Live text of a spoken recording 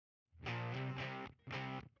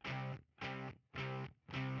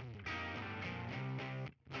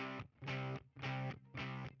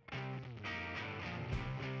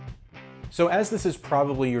So as this is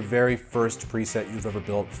probably your very first preset you've ever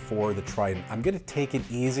built for the Trident, I'm gonna take it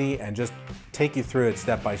easy and just take you through it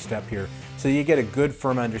step by step here so you get a good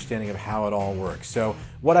firm understanding of how it all works. So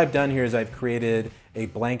what I've done here is I've created a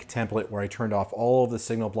blank template where I turned off all of the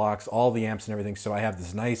signal blocks, all the amps and everything, so I have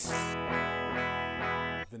this nice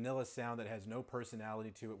vanilla sound that has no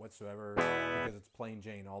personality to it whatsoever because it's plain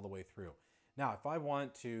Jane all the way through. Now, if I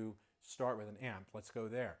want to start with an amp, let's go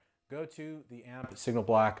there. Go to the amp signal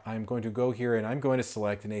block. I'm going to go here and I'm going to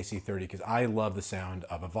select an AC30 because I love the sound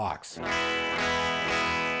of a Vox.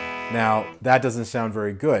 Now, that doesn't sound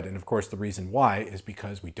very good. And of course, the reason why is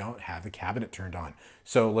because we don't have the cabinet turned on.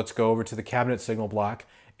 So let's go over to the cabinet signal block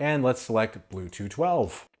and let's select Bluetooth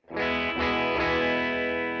 12.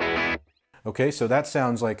 Okay, so that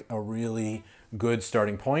sounds like a really good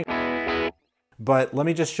starting point. But let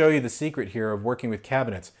me just show you the secret here of working with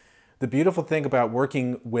cabinets. The beautiful thing about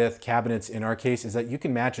working with cabinets in our case is that you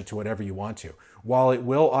can match it to whatever you want to. While it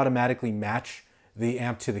will automatically match the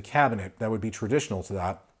amp to the cabinet, that would be traditional to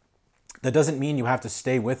that, that doesn't mean you have to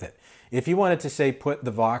stay with it. If you wanted to say put the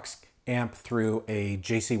Vox amp through a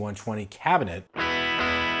JC120 cabinet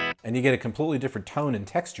and you get a completely different tone and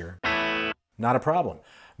texture, not a problem.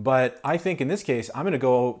 But I think in this case, I'm gonna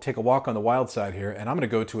go take a walk on the wild side here and I'm gonna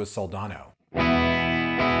go to a Soldano.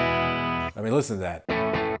 I mean, listen to that.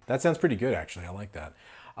 That sounds pretty good, actually. I like that.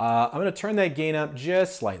 I'm going to turn that gain up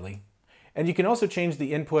just slightly. And you can also change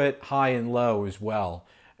the input high and low as well.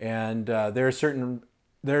 And there are certain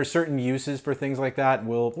uses for things like that.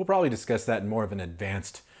 We'll probably discuss that in more of an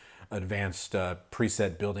advanced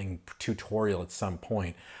preset building tutorial at some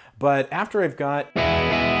point. But after I've got...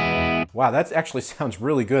 Wow, that actually sounds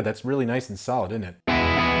really good. That's really nice and solid, isn't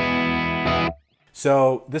it?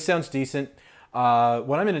 So this sounds decent.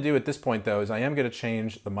 What I'm going to do at this point, though, is I am going to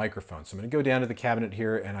change the microphone. So I'm going to go down to the cabinet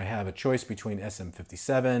here, and I have a choice between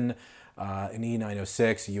SM57, an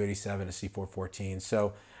E906, a U87, a C414.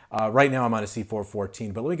 So right now I'm on a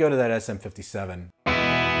C414, but let me go to that SM57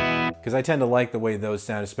 because I tend to like the way those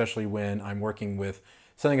sound, especially when I'm working with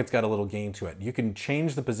something that's got a little gain to it. You can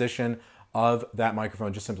change the position of that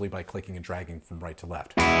microphone just simply by clicking and dragging from right to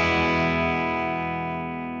left.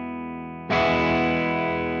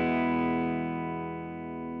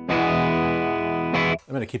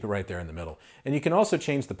 I'm going to keep it right there in the middle. And you can also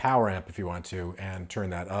change the power amp if you want to and turn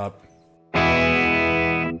that up.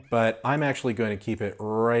 But I'm actually going to keep it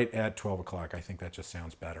right at 12 o'clock. I think that just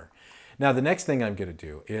sounds better. Now, the next thing I'm going to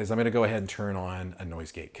do is I'm going to go ahead and turn on a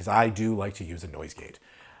noise gate because I do like to use a noise gate.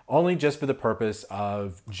 Only just for the purpose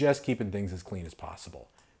of just keeping things as clean as possible.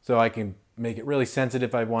 So I can make it really sensitive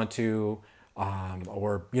if I want to,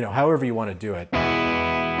 or however you want to do it.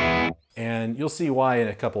 And you'll see why in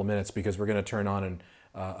a couple of minutes because we're going to turn on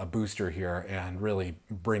a booster here and really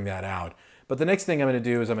bring that out. But the next thing I'm going to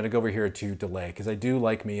do is I'm going to go over here to delay because I do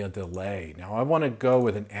like me a delay. Now I want to go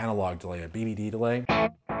with an analog delay, a BBD delay.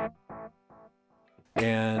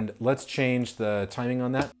 And let's change the timing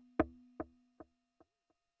on that.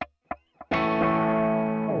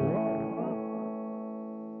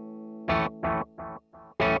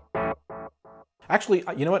 Actually,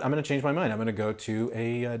 you know what? I'm going to change my mind. I'm going to go to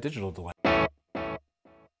a digital delay.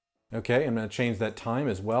 Okay, I'm going to change that time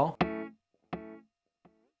as well.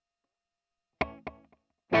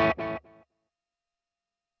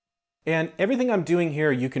 And everything I'm doing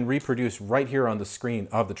here, you can reproduce right here on the screen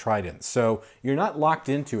of the Trident. So you're not locked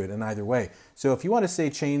into it in either way. So if you want to say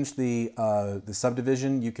change the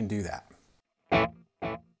subdivision, you can do that.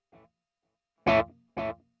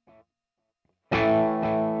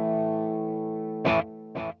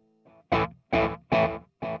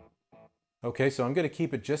 Okay, so I'm going to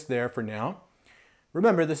keep it just there for now.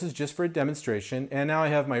 Remember, this is just for a demonstration, and now I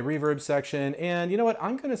have my reverb section, and you know what?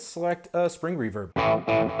 I'm going to select a spring reverb.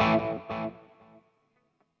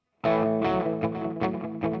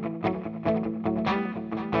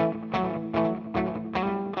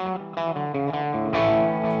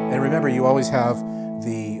 And remember, you always have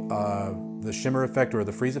the shimmer effect or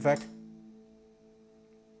the freeze effect. So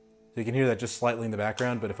you can hear that just slightly in the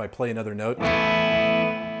background, but if I play another note,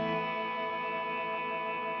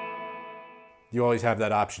 you always have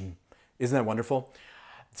that option. Isn't that wonderful?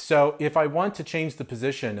 So if I want to change the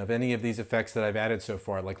position of any of these effects that I've added so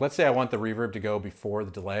far, like let's say I want the reverb to go before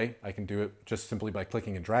the delay, I can do it just simply by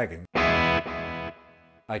clicking and dragging. I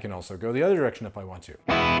can also go the other direction if I want to.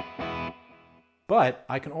 But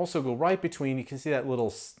I can also go right between, you can see that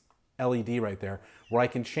little LED right there, where I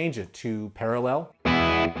can change it to parallel.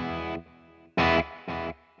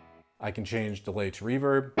 I can change delay to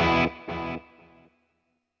reverb.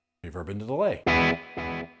 Reverb into delay.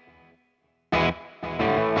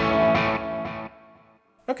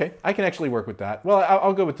 Okay, Okay, I can actually work with that. Well,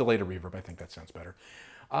 I'll go with delayed reverb. I think that sounds better.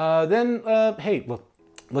 Hey, look,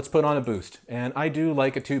 let's put on a boost. And I do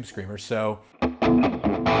like a tube screamer, so...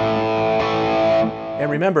 And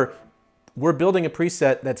remember, we're building a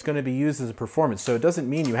preset that's going to be used as a performance, so it doesn't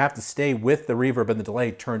mean you have to stay with the reverb and the delay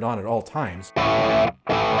turned on at all times.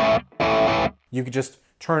 You could just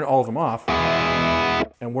turn all of them off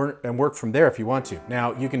and work from there if you want to.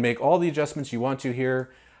 Now, you can make all the adjustments you want to here.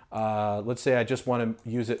 Let's say I just want to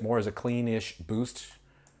use it more as a clean-ish boost.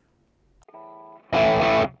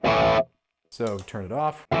 So turn it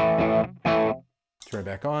off, turn it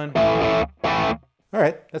back on. All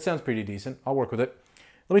right, that sounds pretty decent. I'll work with it.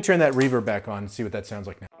 Let me turn that reverb back on and see what that sounds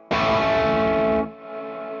like now.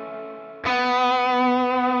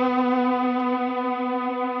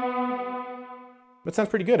 That sounds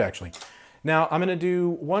pretty good, actually. Now, I'm going to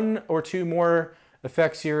do 1 or 2 more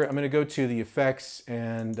effects here. I'm going to go to the effects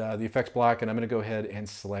and the effects block, and I'm going to go ahead and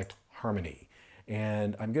select harmony.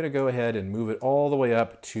 And I'm going to go ahead and move it all the way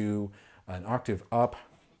up to an octave up.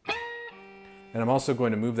 And I'm also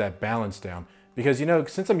going to move that balance down. Because, you know,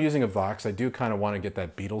 since I'm using a Vox, I do kind of want to get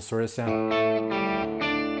that Beatles sort of sound.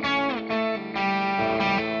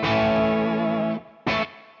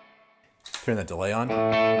 Turn that delay on.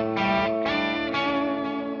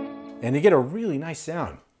 And you get a really nice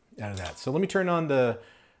sound out of that. So let me turn on the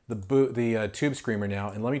tube screamer now,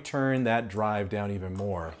 and let me turn that drive down even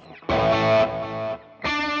more.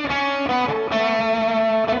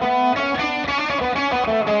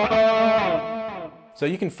 So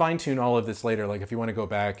you can fine tune all of this later, like if you want to go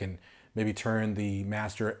back and maybe turn the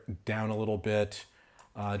master down a little bit,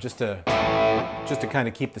 just to kind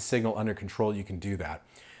of keep the signal under control, you can do that.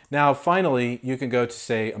 Now, finally, you can go to,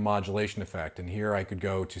 say, a modulation effect, and here I could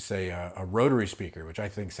go to, say, a rotary speaker, which I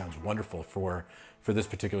think sounds wonderful for this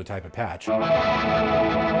particular type of patch.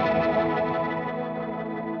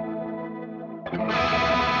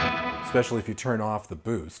 Especially if you turn off the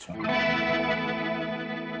boost.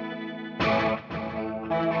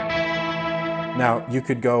 Now, you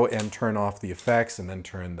could go and turn off the effects and then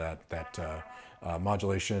turn that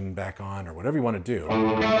modulation back on, or whatever you want to do.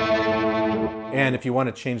 And if you want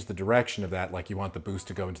to change the direction of that, like you want the boost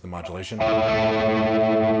to go into the modulation. Yeah,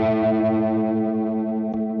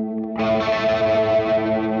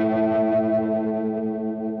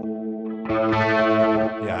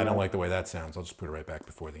 I don't like the way that sounds. I'll just put it right back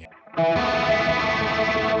before the end.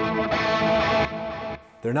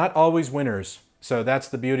 They're not always winners. So that's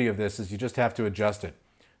the beauty of this, is you just have to adjust it.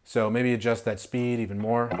 So maybe adjust that speed even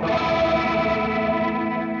more.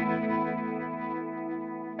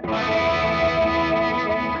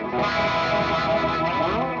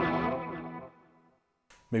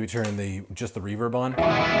 Maybe turn just the reverb on.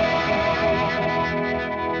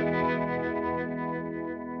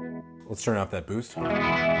 Let's turn off that boost.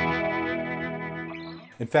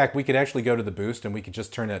 In fact, we could actually go to the boost and we could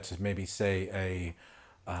just turn that to maybe, say, a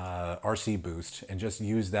RC boost, and just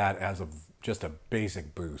use that as just a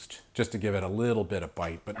basic boost, just to give it a little bit of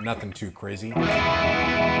bite, but nothing too crazy.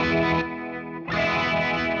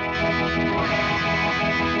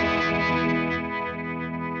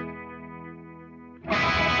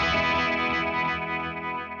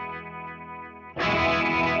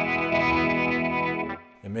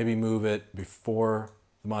 And maybe move it before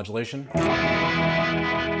the modulation.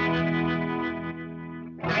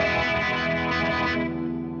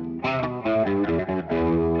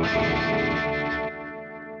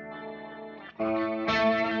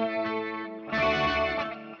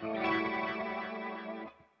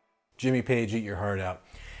 Jimmy Page, eat your heart out.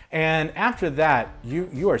 And after that,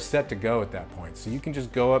 you are set to go at that point. So you can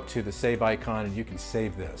just go up to the save icon and you can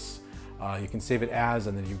save this. You can save it as,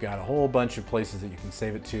 and then you've got a whole bunch of places that you can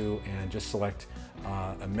save it to, and just select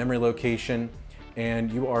a memory location,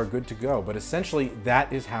 and you are good to go. But essentially,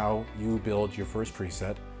 that is how you build your first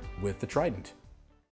preset with the Trident.